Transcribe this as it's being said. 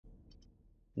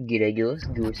G'day guys,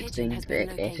 Pigeon has Gore16 been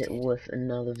back at it located. with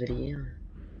another video.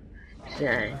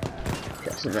 So,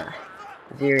 got some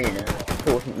very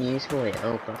important news for you.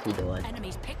 Oh fuck, he died.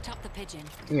 Enemies picked up the pigeon.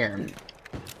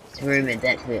 It's rumoured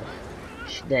that the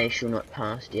They Shall Not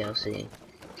Pass DLC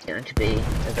is going to be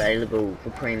available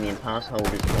for premium pass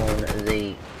holders on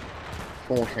the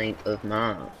 14th of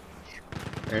March.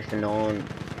 And for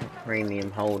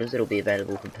non-premium holders, it'll be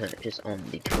available for purchase on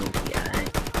the 28th.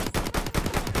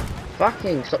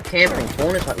 Fucking stop camping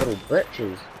corners like little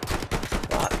bitches.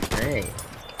 Fuck me.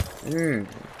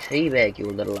 Teabag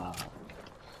your little ass.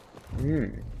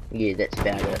 Yeah, that's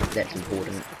about it. That's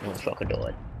important. Oh, fuck, I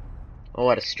died. Oh,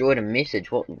 I destroyed a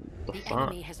message. What the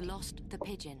fuck? Enemy has lost the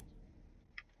pigeon.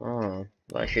 Oh,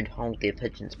 well, I should hold their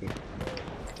pigeons better.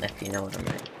 If you know what I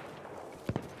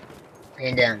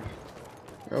mean. And,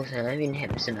 also, I've been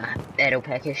having some battle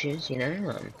pack issues, you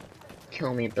know.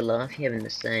 Comment below if you're having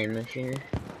the same issue.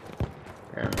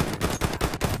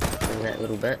 That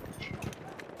little bitch.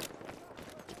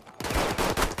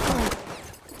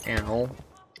 Ow.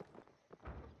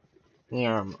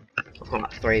 Yeah, I've got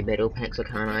like 3 battle packs I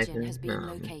can't open. Has been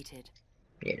located.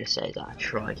 Yeah, just say that I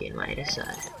try again later, so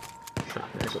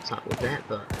fuck knows what's up with that,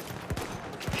 but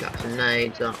chuck some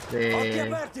nades up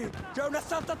there.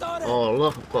 Oh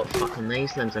look, I've got fucking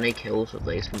these things, I need kills with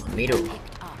these for my medal.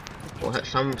 We'll hit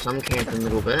some camp in a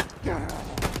little bit.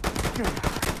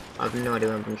 I have no idea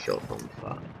where I'm being shot from,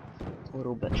 fuck.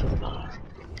 Little bitch of a bastard.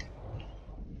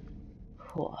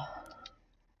 Oh.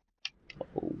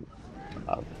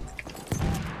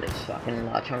 Let's fucking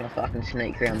trying to fucking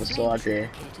sneak around the side there.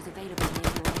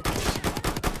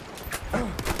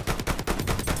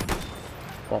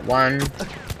 Got one.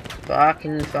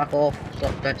 Fucking fuck off.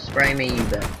 Stop, don't spray me, you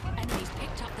bit.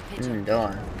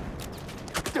 Die.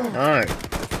 No.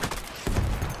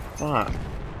 Fuck.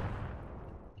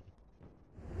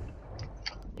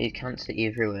 These cunts are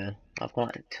everywhere. I've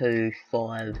got like 2,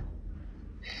 5,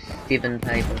 7 people on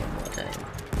my team.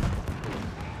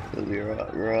 We'll be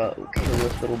right, we'll kill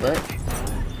this little bitch.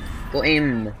 Got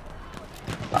him!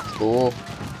 Let's go.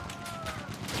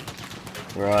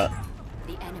 Right.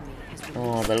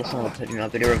 Oh, they lost another pigeon. I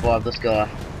better revive this guy.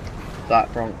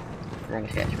 Fuck, wrong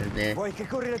attachment there.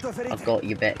 I've got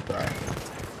your back, bro.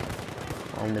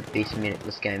 I'm the best medic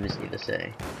this game has ever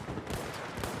seen.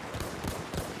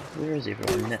 Where is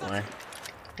everyone? That way.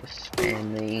 We'll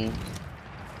spam these.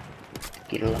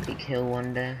 Get a lucky kill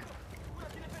one day.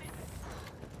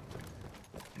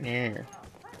 Yeah.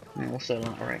 I'm also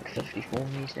like rank 54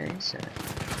 these days, so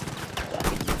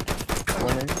fucking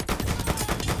winning.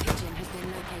 Pigeon has been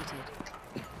located.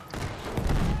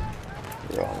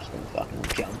 Right, I'm just gonna fucking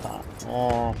jump up.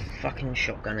 Oh, fucking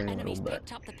shotgunning a little bit.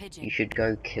 You should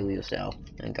go kill yourself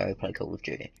and go play Call of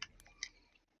Duty.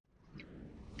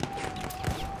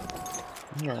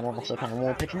 Yeah, I'm also playing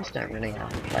War Pigeons, don't really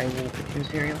play War Pigeons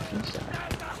very often, so,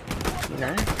 you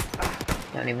know,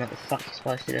 don't even know what the fuck you're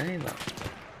supposed to do, but,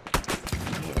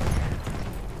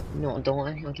 yeah, not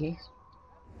die, I guess.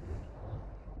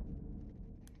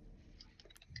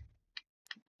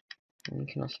 When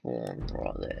can I spawn?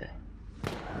 Right there.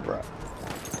 Right.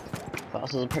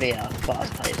 This is a pretty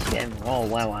fast-paced game. Oh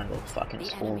wow, I got fucking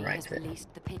spawn right there.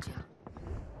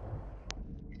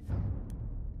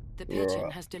 The pigeon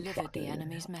has delivered the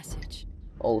enemy's message.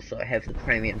 Also have the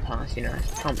premium pass, you know,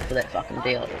 pumped for that fucking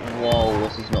deal. Whoa,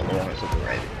 this is not the Lawrence of the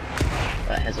Raven.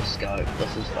 That has a scope.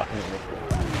 This is fucking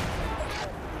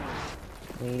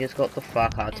awful. You just got the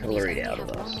fuck artillery out of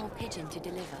us.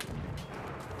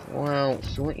 Well,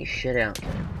 sort your shit out,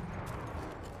 kid.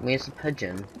 Where's the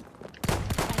pigeon?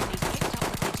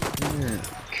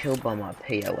 Killed by my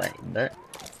PO8, but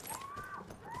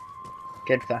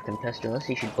good fucking pistol.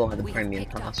 You should buy the premium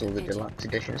pass or the deluxe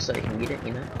edition so you can get it,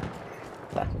 you know.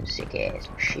 Fucking sick ass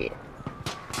shit.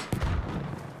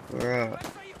 Right.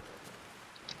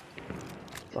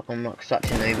 Fuck, I'm like such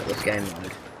a noob at this game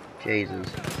mode. Jesus.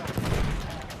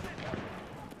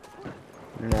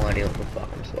 No idea what the fuck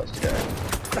I'm supposed to do.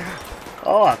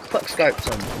 Oh, quick scope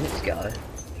someone. Let's go.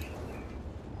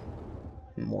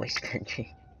 Moist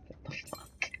pinchy. What the fuck?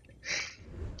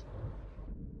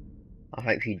 I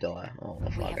hope you die. Oh,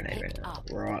 the fuck grenade ran out.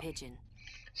 Right.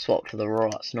 Swap to the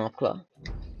right sniper.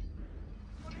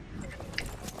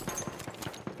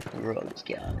 Right, let's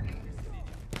go.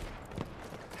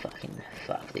 Fucking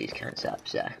fuck these cunts up,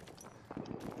 so.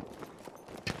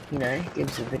 You know, give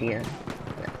us a video a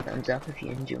thumbs up if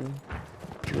you enjoyed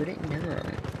it. No.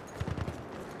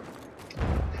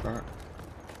 Oh, fuck.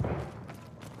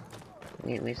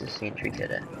 Where's the sentry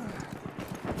kid at?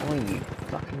 Oh, you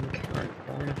fucking cunt.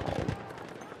 Find a hole.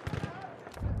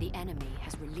 The enemy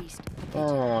has released the pigeon.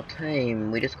 Oh,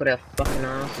 team, we just got our fucking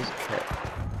asses kicked.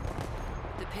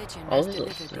 The pigeon Oh, has this is a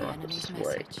delivered the sniper, enemy's sweet.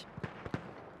 message.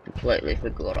 Completely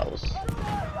forgot I was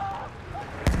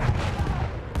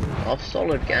off.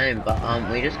 Solid game,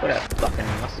 but we just got our fucking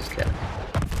asses kicked.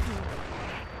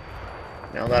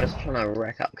 Now they're just trying to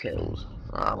rack up kills.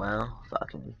 Oh well,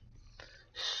 fucking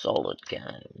solid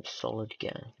game, solid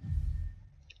game.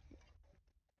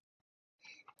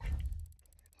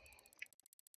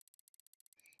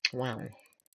 Wow,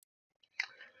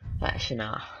 that's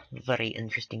a very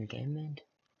interesting game, man.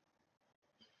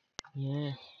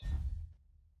 Yeah.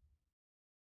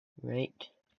 Right.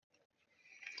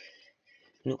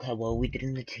 Look how well we did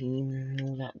in the team and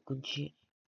all that good shit.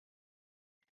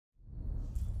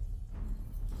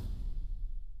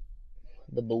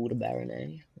 The Boulder Baron,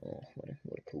 eh? Oh, what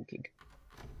a cool kid.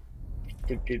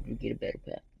 Did we get a battle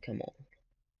pack? Come on.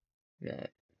 No.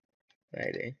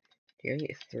 Maybe. Did I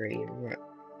get 3? Right.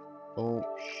 Oh,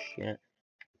 shit.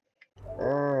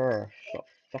 Stop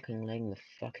fucking laying the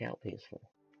fuck out, PS4.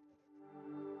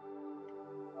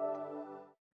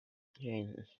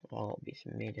 Jesus. Oh, it'll be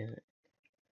some mid, isn't it?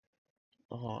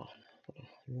 Oh,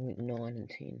 9 and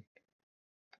 10.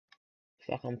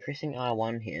 Fuck, I'm pressing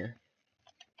R1 here.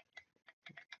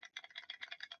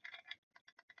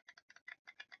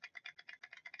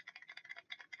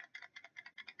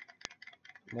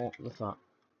 What the fuck?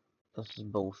 This is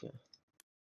bullshit.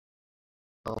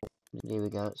 Oh, there we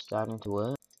go, it's starting to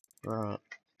work. Right.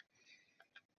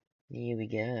 Here we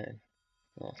go.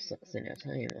 Oh, 6 in our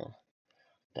team. Oh,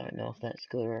 don't know if that's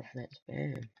good or if that's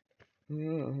bad.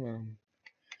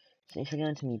 So if I go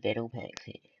into my battle packs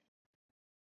here.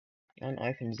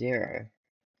 Unopened 0.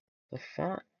 The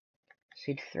fuck?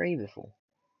 Said 3 before.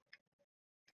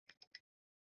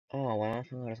 Oh well, I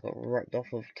think I just got ripped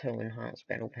off of 2 enhanced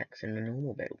battle packs and a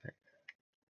normal battle pack.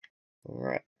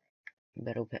 Right.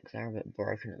 Battle packs are a bit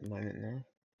broken at the moment though.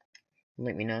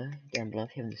 Let me know down below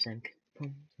if you have the same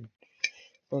problems.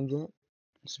 Thumbs up,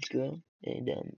 subscribe, and